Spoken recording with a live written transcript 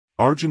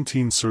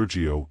Argentine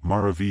Sergio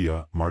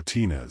 "Maravilla"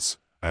 Martínez,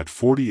 at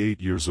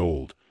 48 years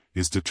old,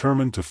 is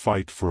determined to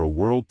fight for a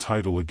world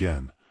title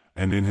again,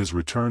 and in his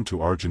return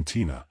to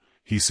Argentina,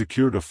 he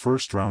secured a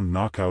first-round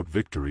knockout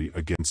victory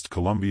against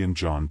Colombian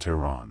John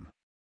Terán.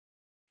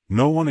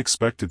 No one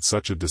expected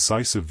such a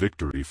decisive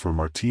victory for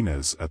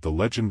Martínez at the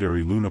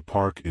legendary Luna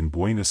Park in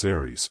Buenos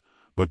Aires,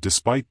 but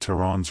despite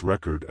Terán's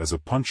record as a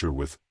puncher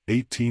with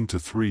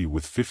 18-3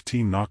 with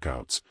 15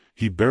 knockouts,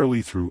 he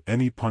barely threw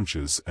any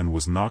punches and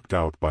was knocked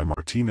out by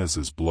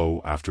Martínez's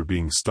blow after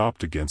being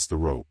stopped against the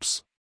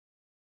ropes.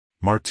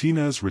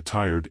 Martínez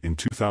retired in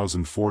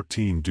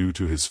 2014 due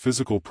to his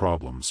physical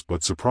problems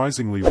but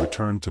surprisingly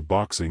returned to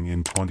boxing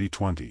in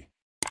 2020.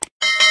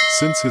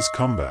 Since his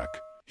comeback,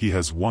 he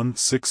has won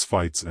 6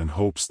 fights and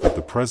hopes that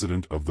the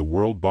president of the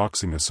World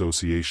Boxing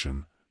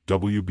Association,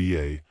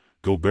 WBA,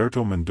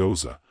 Gilberto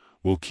Mendoza,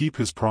 will keep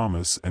his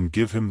promise and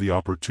give him the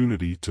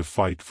opportunity to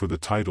fight for the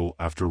title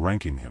after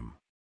ranking him.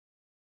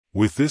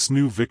 With this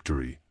new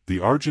victory, the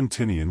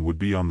Argentinian would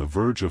be on the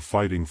verge of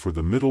fighting for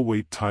the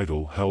middleweight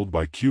title held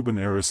by Cuban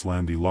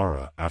Erislandy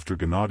Lara after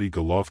Gennady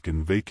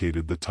Golovkin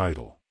vacated the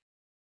title.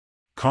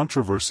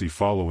 Controversy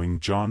following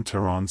John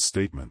Terán's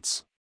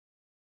statements.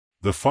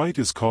 The fight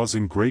is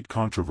causing great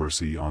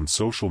controversy on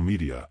social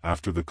media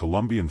after the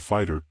Colombian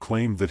fighter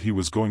claimed that he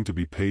was going to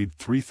be paid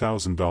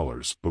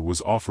 $3,000 but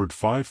was offered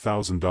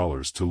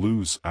 $5,000 to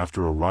lose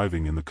after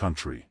arriving in the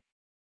country.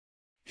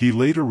 He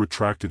later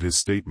retracted his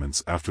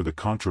statements after the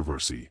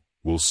controversy.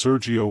 Will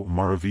Sergio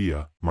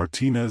 "Maravilla"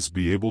 Martínez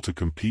be able to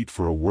compete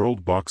for a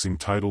world boxing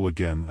title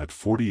again at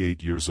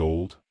 48 years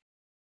old?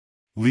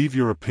 Leave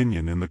your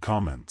opinion in the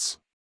comments.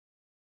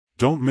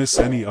 Don't miss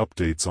any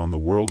updates on the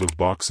world of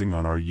boxing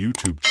on our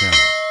YouTube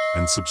channel,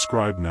 and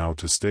subscribe now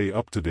to stay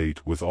up to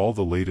date with all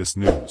the latest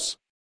news.